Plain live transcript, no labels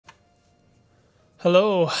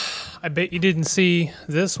Hello. I bet you didn't see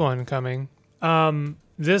this one coming.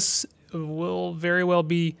 This will very well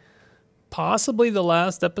be possibly the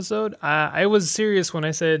last episode. I was serious when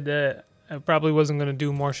I said that I probably wasn't going to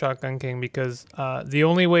do more Shotgun King because the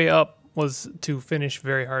only way up was to finish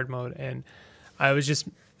very hard mode, and I was just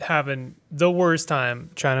having the worst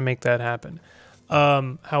time trying to make that happen.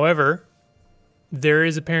 However, there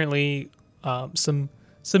is apparently some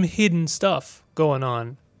hidden stuff going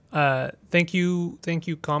on. Thank you,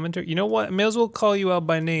 commenter. You know what? I may as well call you out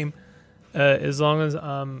by name, as long as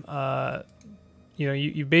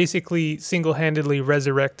you basically single-handedly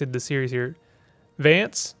resurrected the series here.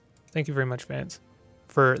 Vance, thank you very much, Vance,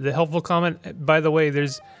 for the helpful comment. By the way,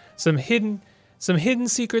 there's some hidden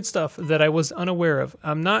secret stuff that I was unaware of.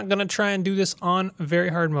 I'm not gonna try and do this on very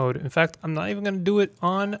hard mode. In fact, I'm not even gonna do it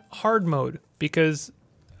on hard mode because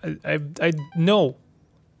I no,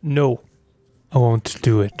 I won't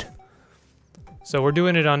do it. So we're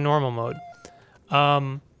doing it on normal mode.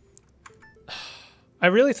 I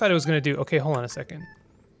really thought it was gonna do. Okay, hold on a second.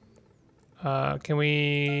 Can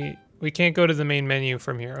we? We can't go to the main menu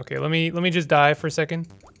from here. Okay, let me just die for a second.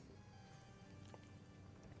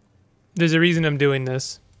 There's a reason I'm doing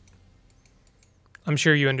this. I'm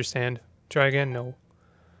sure you understand. Try again? No.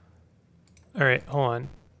 All right, hold on.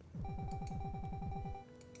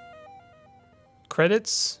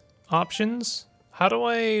 Credits, options. How do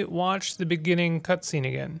I watch the beginning cutscene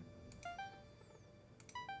again?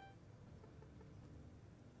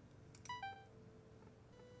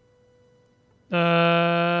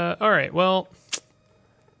 All right, well,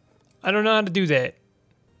 I don't know how to do that.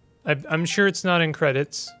 I'm sure it's not in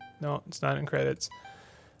credits. No, it's not in credits.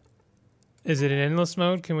 Is it in endless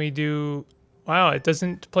mode? Can we do... Wow, it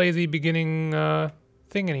doesn't play the beginning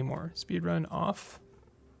thing anymore. Speedrun off?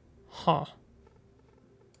 Huh.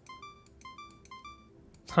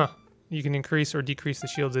 Huh. You can increase or decrease the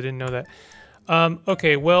shields. I didn't know that.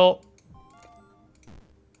 Okay, well...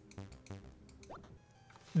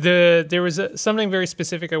 There was something very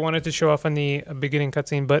specific I wanted to show off on the beginning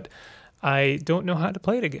cutscene, but I don't know how to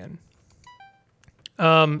play it again.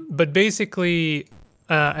 But basically,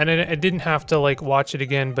 and I didn't have to like watch it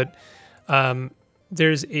again, but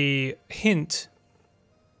there's a hint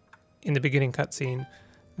in the beginning cutscene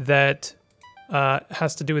that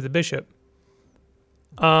has to do with the bishop.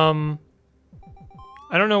 I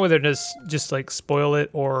don't know whether to just like spoil it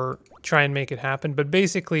or try and make it happen, but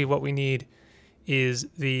basically what we need is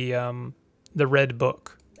the red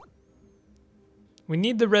book. We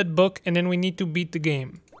need the red book, and then we need to beat the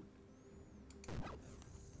game.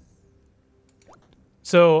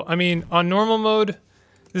 So, I mean, on normal mode,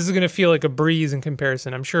 this is going to feel like a breeze in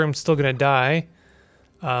comparison. I'm sure I'm still going to die,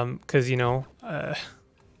 because, you know,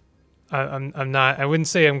 I'm not, I wouldn't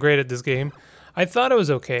say I'm great at this game. I thought it was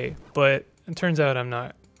okay, but it turns out I'm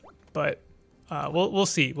not. But we'll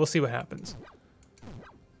see. We'll see what happens.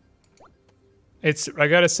 It's, I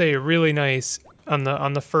gotta say, really nice on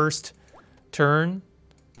the first turn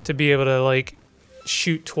to be able to like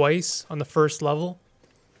shoot twice on the first level.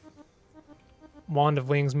 Wand of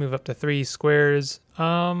Wings move up to 3 squares.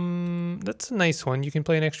 That's a nice one. You can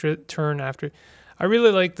play an extra turn after. I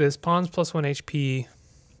really like this. Pawns plus 1 HP.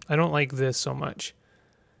 I don't like this so much.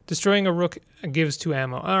 Destroying a rook gives 2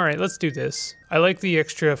 ammo. All right, let's do this. I like the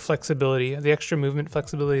extra flexibility. The extra movement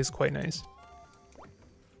flexibility is quite nice.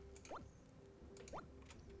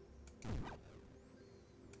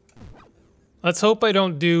 Let's hope I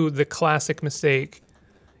don't do the classic mistake.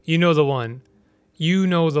 You know the one. You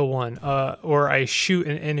know the one. Or I shoot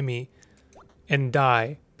an enemy and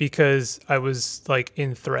die because I was like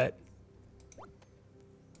in threat.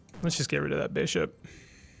 Let's just get rid of that bishop.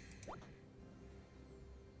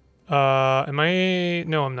 Am I?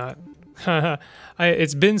 No, I'm not.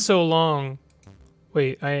 It's been so long.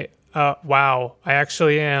 Wait, wow. I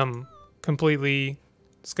actually am completely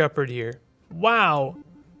scuppered here. Wow.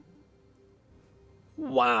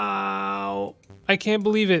 Wow. I can't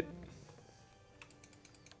believe it.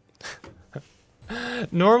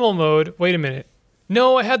 Normal mode. Wait a minute.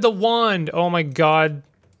 No, I had the wand. Oh my god.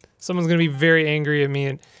 Someone's going to be very angry at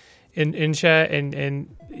me in chat,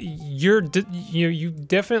 and you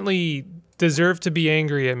definitely deserve to be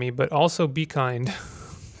angry at me, but also be kind.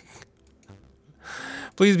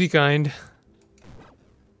 Please be kind.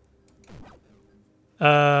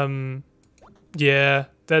 Yeah.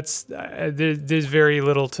 That's there's very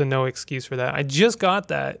little to no excuse for that. I just got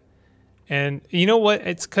that, and you know what?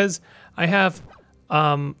 It's because I have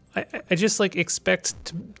I just like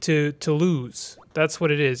expect to lose. That's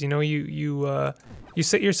what it is. You know, you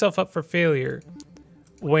set yourself up for failure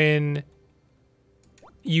when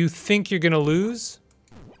you think you're gonna lose,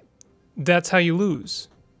 that's how you lose.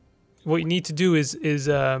 What you need to do is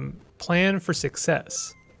plan for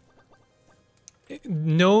success.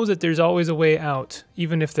 Know that there's always a way out,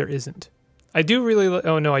 even if there isn't. I do really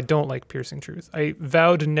oh no, I don't like Piercing Truth. I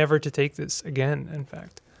vowed never to take this again, in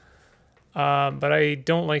fact. But I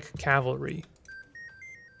don't like Cavalry.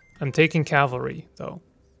 I'm taking Cavalry, though.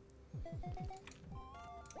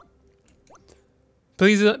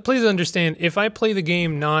 Please understand, if I play the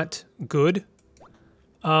game not good,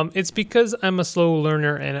 it's because I'm a slow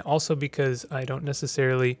learner, and also because I don't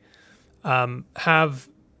necessarily have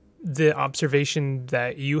the observation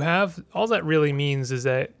that you have. All that really means is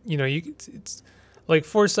that, you know, it's like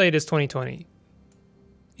foresight is 2020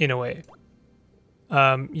 in a way.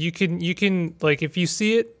 You can like, if you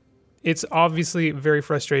see it, it's obviously very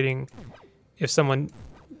frustrating if someone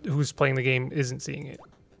who's playing the game isn't seeing it.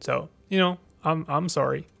 So, you know, I'm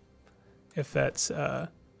sorry if that's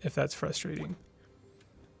frustrating.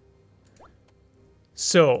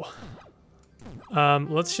 So,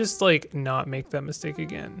 let's just like not make that mistake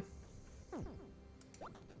again.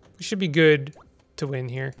 We should be good to win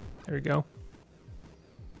here. There we go.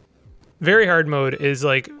 Very hard mode is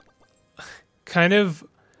like kind of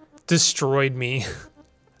destroyed me.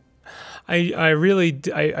 I really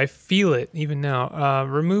feel it even now.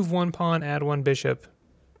 Remove one pawn, add one bishop.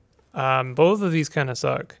 Both of these kind of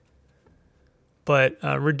suck. But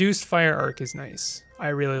reduced fire arc is nice. I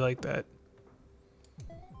really like that.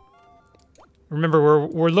 Remember,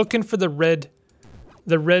 we're looking for the red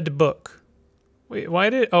book. Wait, why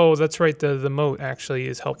did... Oh, that's right. The moat actually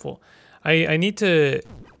is helpful. I need to,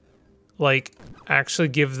 like, actually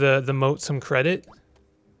give the moat some credit.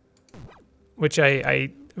 Which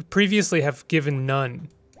I previously have given none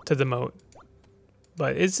to the moat.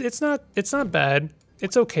 But it's not bad.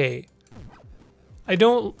 It's okay. I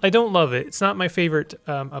don't love it. It's not my favorite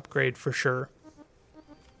upgrade for sure.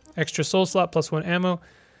 Extra soul slot, +1 ammo.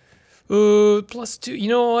 Ooh, +2. You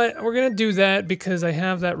know what? We're gonna do that because I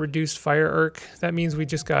have that reduced fire arc. That means we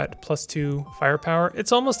just got +2 firepower.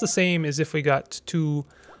 It's almost the same as if we got 2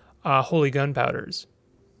 holy gunpowders.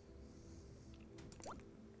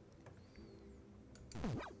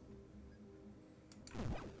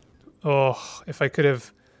 Oh, if I could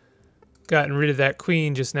have gotten rid of that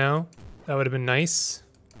queen just now, that would have been nice.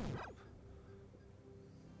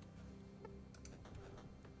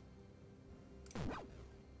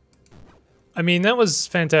 I mean, that was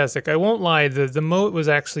fantastic. I won't lie, the moat was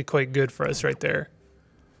actually quite good for us right there.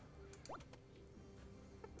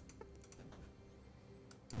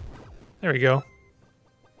 There we go.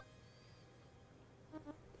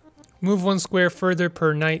 Move 1 square further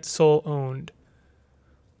per knight soul owned.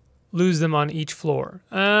 Lose them on each floor.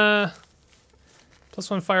 +1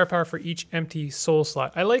 firepower for each empty soul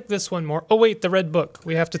slot. I like this one more. Oh wait, the red book.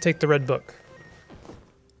 We have to take the red book.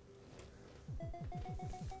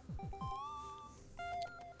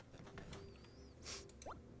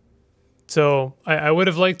 So I would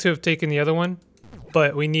have liked to have taken the other one,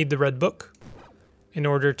 but we need the red book in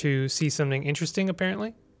order to see something interesting,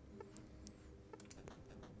 apparently.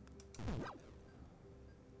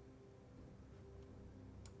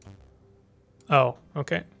 Oh,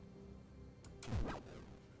 okay.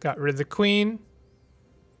 Got rid of the queen.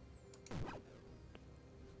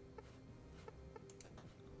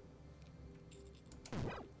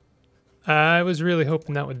 I was really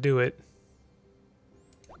hoping that would do it.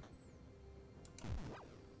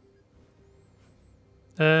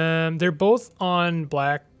 They're both on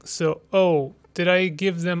black, so... Oh, did I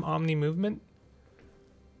give them Omni movement?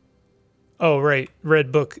 Oh, right.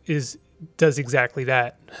 Red book does exactly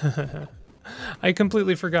that. I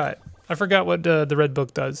completely forgot. I forgot what the red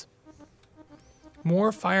book does.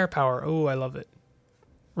 More firepower. Oh, I love it.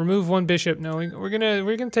 Remove 1 bishop. No, we're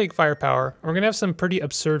gonna take firepower. We're gonna have some pretty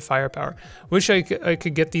absurd firepower. Wish I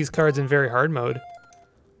could get these cards in very hard mode.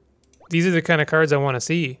 These are the kind of cards I want to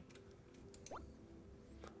see.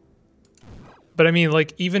 But I mean,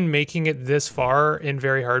 like, even making it this far in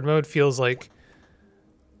very hard mode feels like,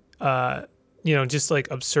 you know, just like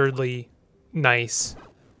absurdly nice.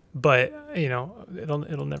 But, you know,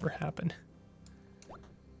 it'll never happen.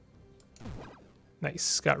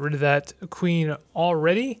 Nice. Got rid of that queen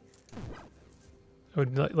already. I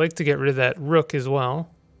would like to get rid of that rook as well.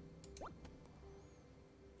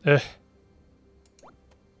 Ugh.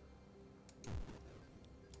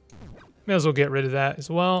 May as well get rid of that as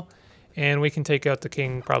well. And we can take out the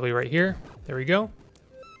king probably right here. There we go.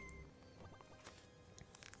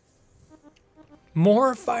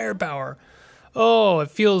 More firepower. Oh,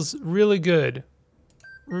 it feels really good.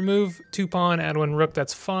 Remove 2 pawn, add 1 rook.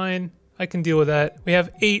 That's fine. I can deal with that. We have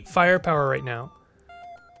 8 firepower right now.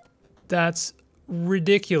 That's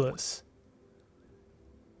ridiculous.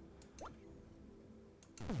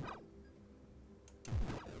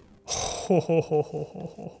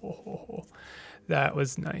 That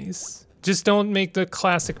was nice. Just don't make the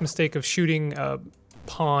classic mistake of shooting a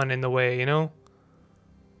pawn in the way, you know?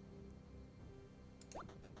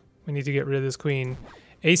 We need to get rid of this queen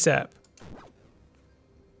ASAP.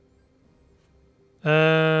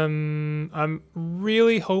 I'm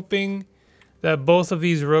really hoping that both of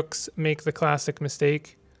these rooks make the classic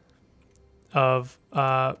mistake of,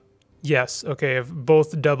 yes, okay, of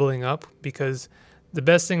both doubling up, because the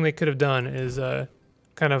best thing they could have done is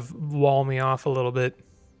kind of wall me off a little bit.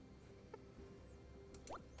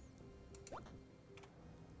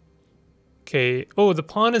 Okay. Oh, the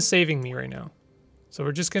pawn is saving me right now, so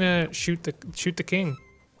we're just gonna shoot the king.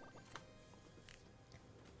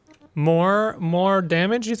 More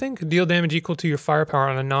damage, you think? Deal damage equal to your firepower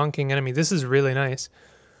on a non-king enemy. This is really nice.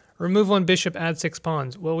 Remove one bishop, add 6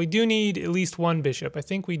 pawns. Well, we do need at least one bishop. I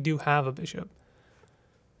think we do have a bishop.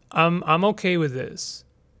 I'm okay with this.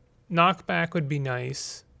 Knockback would be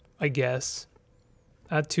nice, I guess.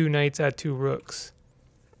 Add 2 knights, add 2 rooks.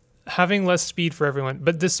 Having less speed for everyone.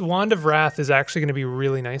 But this Wand of Wrath is actually going to be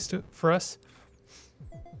really nice for us.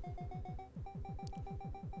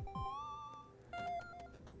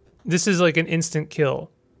 This is like an instant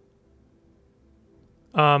kill.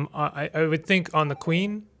 I would think on the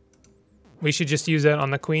queen. We should just use that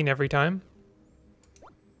on the queen every time.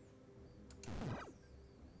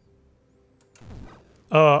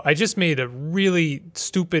 I just made a really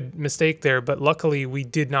stupid mistake there, but luckily we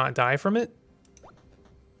did not die from it.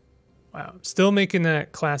 Wow, still making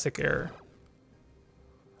that classic error.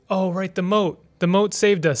 Oh, right, the moat. The moat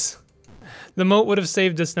saved us. The moat would have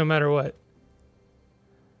saved us no matter what.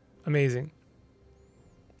 Amazing.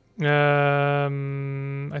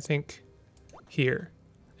 I think here.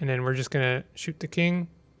 And then we're just gonna shoot the king.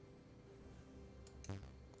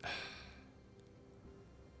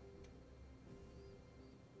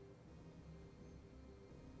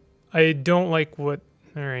 I don't like what...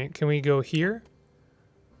 Alright, can we go here?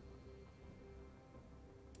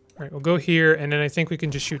 Alright, we'll go here, and then I think we can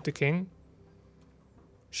just shoot the king.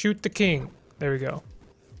 Shoot the king. There we go.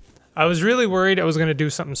 I was really worried I was going to do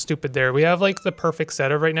something stupid there. We have like the perfect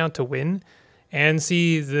setup right now to win and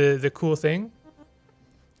see the cool thing.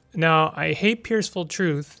 Now, I hate Pierceful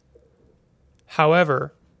Truth.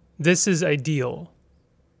 However, this is ideal.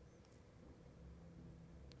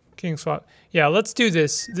 King swap. Yeah, let's do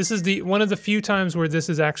this. This is the one of the few times where this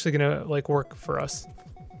is actually going to like work for us.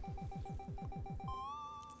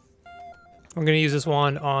 I'm going to use this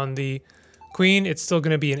wand on the queen. It's still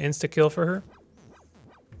going to be an insta-kill for her.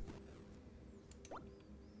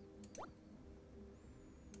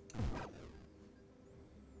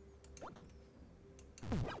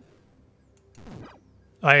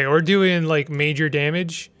 We're doing like major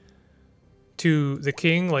damage to the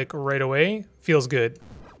king like right away. Feels good.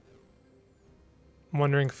 I'm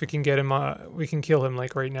wondering if we can get him, we can kill him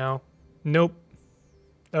like right now. Nope.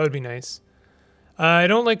 That would be nice. I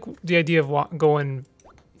don't like the idea of going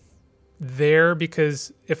there,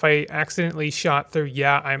 because if I accidentally shot through,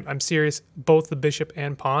 yeah, I'm serious, both the bishop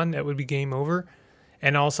and pawn, that would be game over.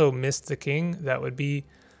 And also missed the king, that would be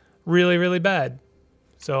really, really bad.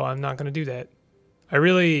 So I'm not going to do that. I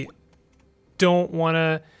really don't want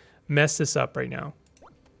to mess this up right now.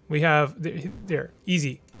 We have, there,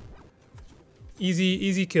 easy.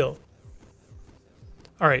 Easy kill.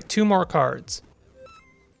 All right, 2 more cards.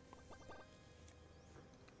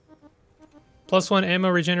 +1 ammo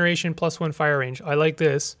regeneration, +1 fire range. I like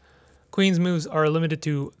this. Queen's moves are limited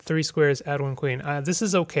to 3 squares, add 1 queen. This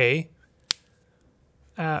is okay.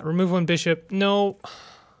 Remove 1 bishop. No.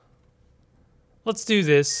 Let's do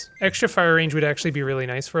this. Extra fire range would actually be really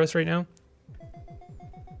nice for us right now.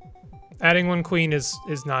 Adding 1 queen is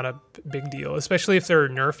not a big deal, especially if they're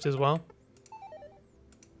nerfed as well.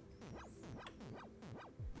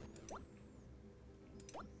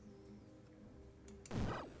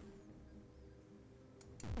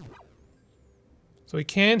 So we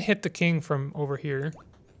can hit the king from over here.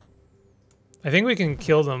 I think we can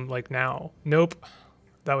kill them like now. Nope.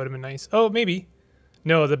 That would have been nice. Oh, maybe.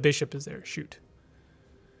 No, the bishop is there. Shoot.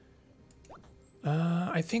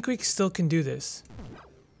 I think we still can do this.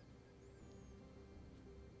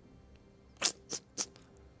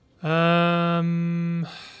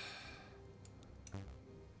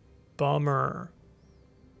 Bummer.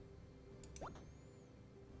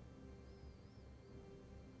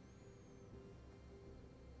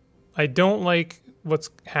 I don't like what's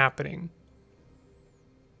happening.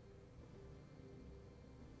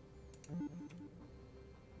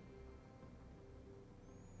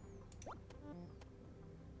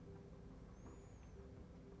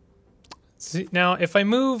 See, now, if I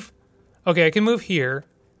move... Okay, I can move here,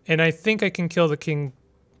 and I think I can kill the king.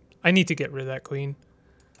 I need to get rid of that queen.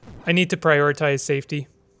 I need to prioritize safety.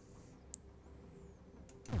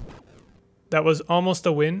 That was almost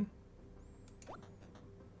a win.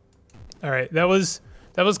 All right, that was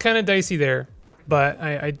kind of dicey there, but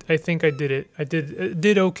I think I did it. I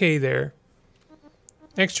did okay there.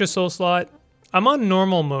 Extra soul slot. I'm on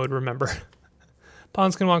normal mode, remember.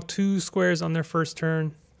 Pawns can walk 2 squares on their first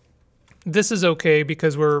turn. This is okay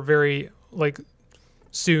because we're very, like,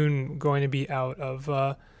 soon going to be out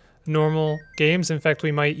of normal games. In fact,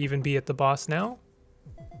 we might even be at the boss now.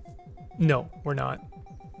 No, we're not.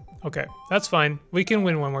 Okay, that's fine. We can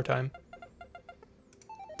win one more time.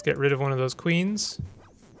 Let's get rid of one of those queens.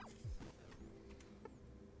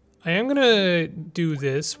 I am gonna do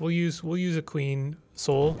this. We'll use a queen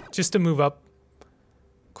soul just to move up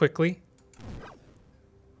quickly.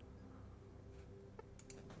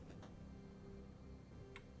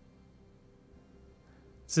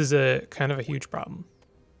 This is a kind of a huge problem.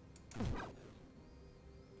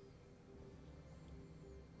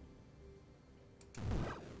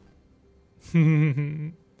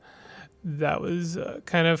 That was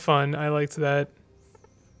kind of fun. I liked that.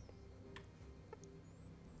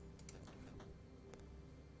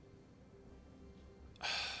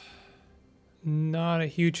 Not a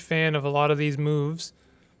huge fan of a lot of these moves.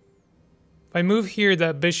 If I move here,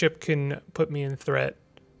 that bishop can put me in threat.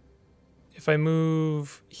 If I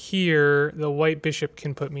move here, the white bishop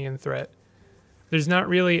can put me in threat. There's not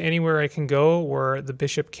really anywhere I can go where the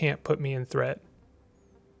bishop can't put me in threat.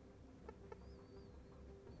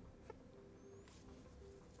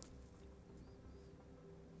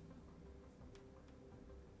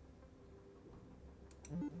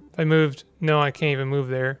 If I moved, no, I can't even move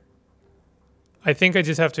there. I think I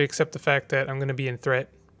just have to accept the fact that I'm going to be in threat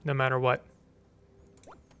no matter what.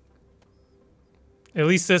 At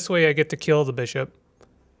least this way I get to kill the bishop.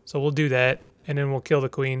 So we'll do that, and then we'll kill the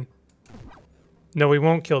queen. No, we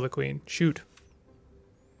won't kill the queen. Shoot.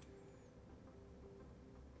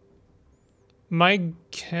 My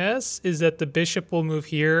guess is that the bishop will move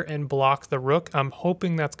here and block the rook. I'm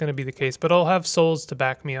hoping that's going to be the case, but I'll have souls to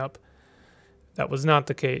back me up. That was not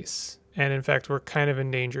the case. And in fact, we're kind of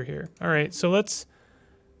in danger here. All right, so let's...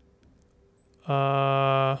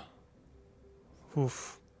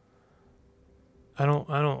 Oof. I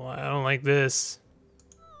don't like this.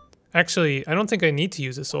 Actually, I don't think I need to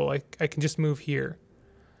use a soul. I can just move here.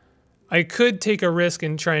 I could take a risk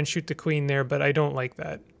and try and shoot the queen there, but I don't like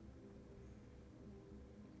that.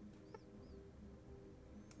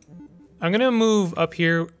 I'm gonna move up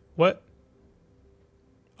here. What?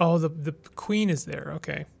 Oh, the queen is there.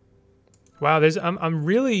 Okay. Wow, I'm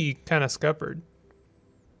really kind of scuppered.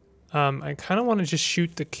 I kind of want to just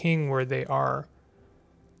shoot the king where they are.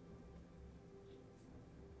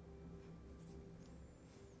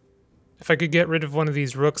 If I could get rid of one of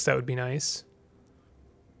these rooks, that would be nice.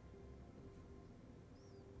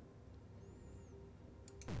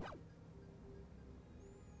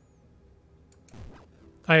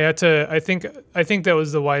 I had to. I think that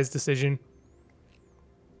was the wise decision.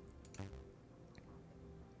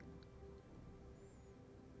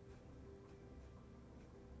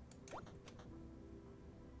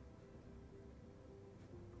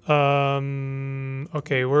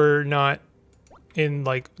 Okay, we're not in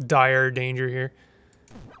like dire danger here.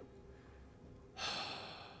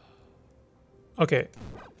 Okay,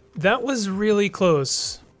 that was really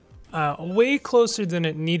close. Way closer than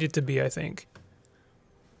it needed to be, I think.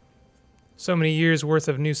 So many years worth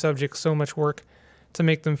of new subjects, so much work to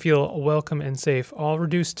make them feel welcome and safe, all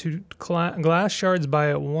reduced to glass shards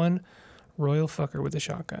by one royal fucker with a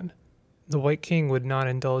shotgun. The White King would not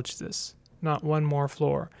indulge this. Not one more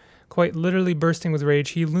floor. Quite literally bursting with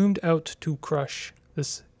rage, he loomed out to crush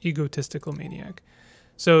this egotistical maniac.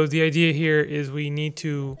 So the idea here is we need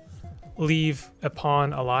to leave a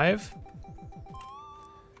pawn alive.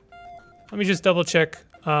 Let me just double check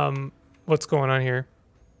what's going on here.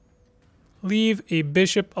 Leave a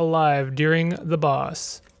bishop alive during the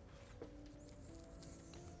boss.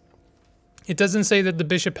 It doesn't say that the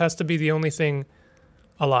bishop has to be the only thing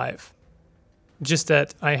alive. Just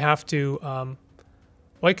that I have to... well,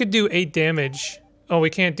 I could do 8 damage. Oh, we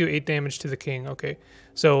can't do 8 damage to the king. Okay.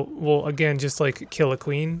 So we'll, again, just like kill a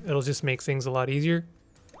queen. It'll just make things a lot easier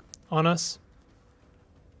on us.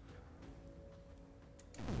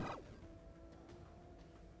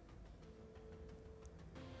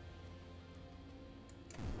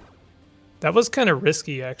 That was kind of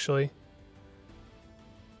risky, actually.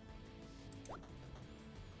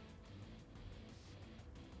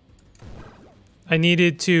 I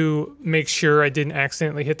needed to make sure I didn't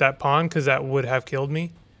accidentally hit that pawn because that would have killed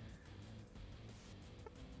me.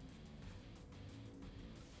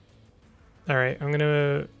 All right, I'm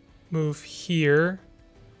gonna move here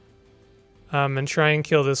and try and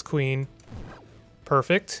kill this queen.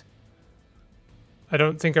 Perfect. I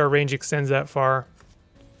don't think our range extends that far.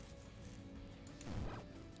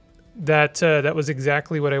 That was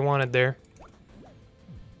exactly what I wanted there.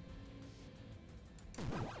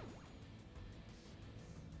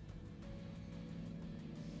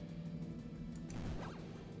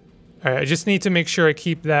 All right, I just need to make sure I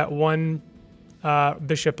keep that one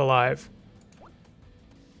bishop alive.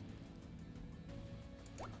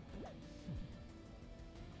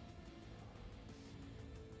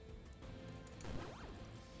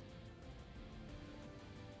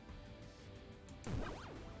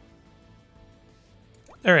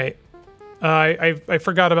 All right, I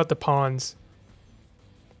forgot about the pawns.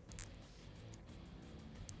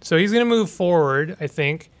 So he's gonna move forward, I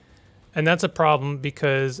think, and that's a problem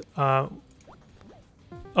because oh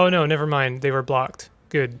no, never mind. They were blocked.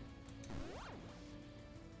 Good.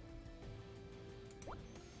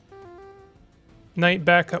 Knight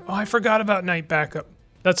backup. Oh, I forgot about knight backup.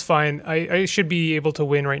 That's fine. I should be able to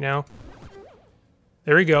win right now.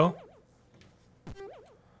 There we go.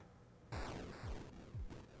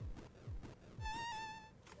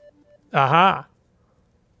 Aha.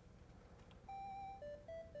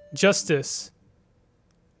 Justice.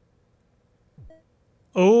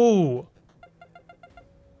 Oh.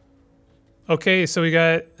 Okay, so we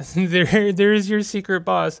got there's your secret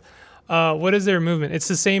boss. What is their movement? It's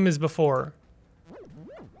the same as before.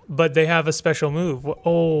 But they have a special move.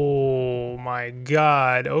 Oh my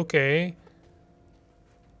god. Okay.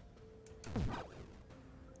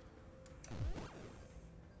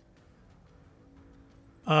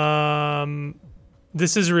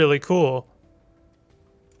 This is really cool.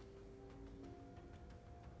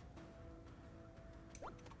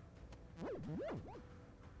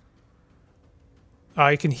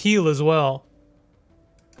 I can heal as well.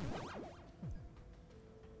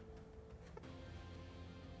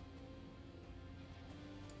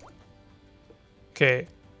 Okay.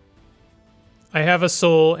 I have a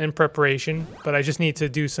soul in preparation, but I just need to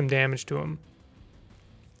do some damage to him.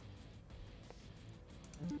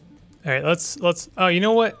 All right, let's. Oh, you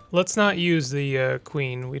know what? Let's not use the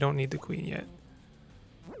queen. We don't need the queen yet.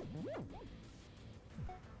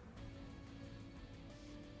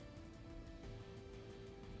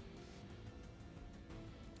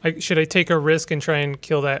 Should I take a risk and try and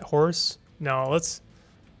kill that horse? No, let's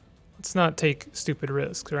not take stupid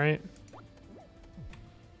risks, right?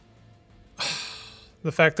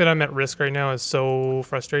 The fact that I'm at risk right now is so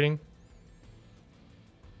frustrating.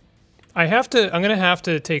 I'm gonna have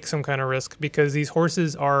to take some kind of risk because these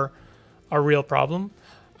horses are a real problem.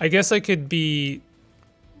 I guess I could be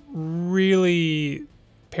really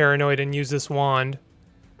paranoid and use this wand.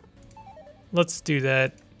 Let's do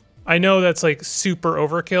that. I know that's like super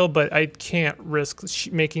overkill, but I can't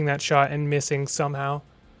risk making that shot and missing somehow.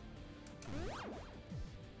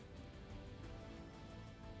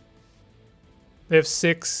 They have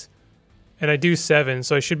 6, and I do 7,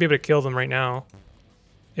 so I should be able to kill them right now.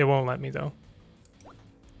 It won't let me, though.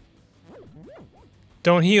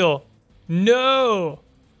 Don't heal. No!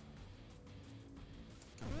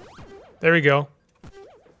 There we go.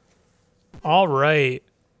 All right.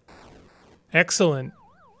 Excellent.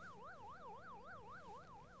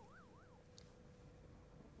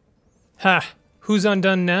 Ha! Who's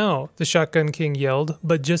undone now? The Shotgun King yelled,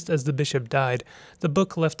 but just as the bishop died, the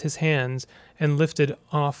book left his hands and lifted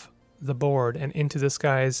off the board and into the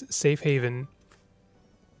sky's safe haven.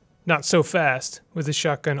 Not so fast. With his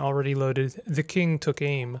shotgun already loaded, the king took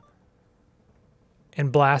aim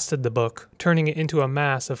and blasted the book, turning it into a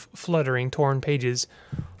mass of fluttering, torn pages.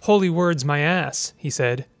 "Holy words, my ass," he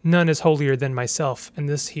said. "None is holier than myself and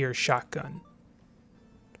this here shotgun."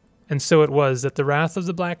 And so it was that the wrath of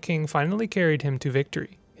the Black King finally carried him to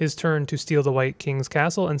victory. His turn to steal the White King's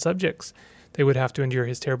castle and subjects. They would have to endure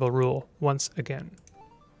his terrible rule once again.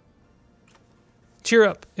 "Cheer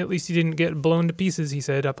up, at least you didn't get blown to pieces," he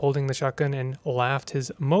said, upholding the shotgun, and laughed his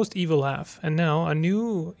most evil laugh. "And now a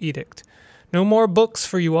new edict. No more books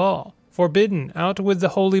for you all. Forbidden, out with the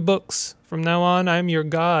holy books. From now on, I'm your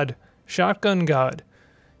god, Shotgun God."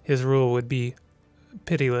 His rule would be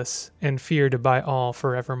pitiless and feared by all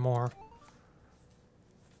forevermore.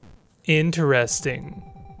 Interesting.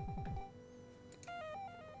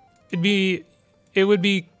 It would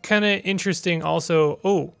be kind of interesting also.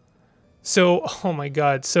 Oh my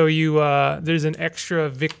god. So you there's an extra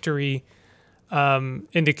victory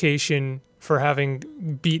indication for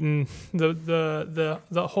having beaten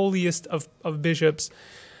the holiest of bishops.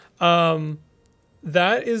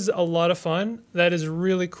 That is a lot of fun. That is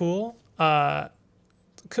really cool.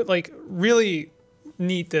 Like really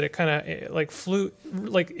neat that it kind of like flew.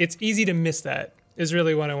 Like it's easy to miss that is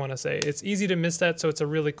really what I want to say. It's easy to miss that, so it's a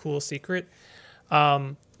really cool secret.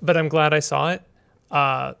 But I'm glad I saw it.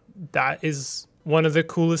 That is one of the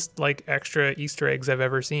coolest like extra Easter eggs I've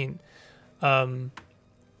ever seen.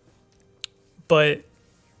 But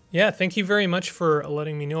yeah, thank you very much for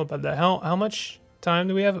letting me know about that. How much time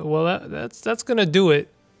do we have? Well, that's gonna do it.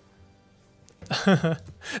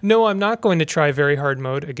 No, I'm not going to try very hard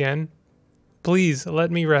mode again. Please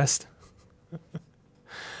let me rest.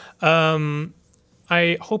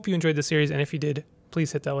 I hope you enjoyed the series, and if you did,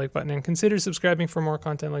 please hit that like button and consider subscribing for more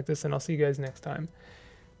content like this, and I'll see you guys next time.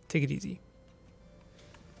 Take it easy.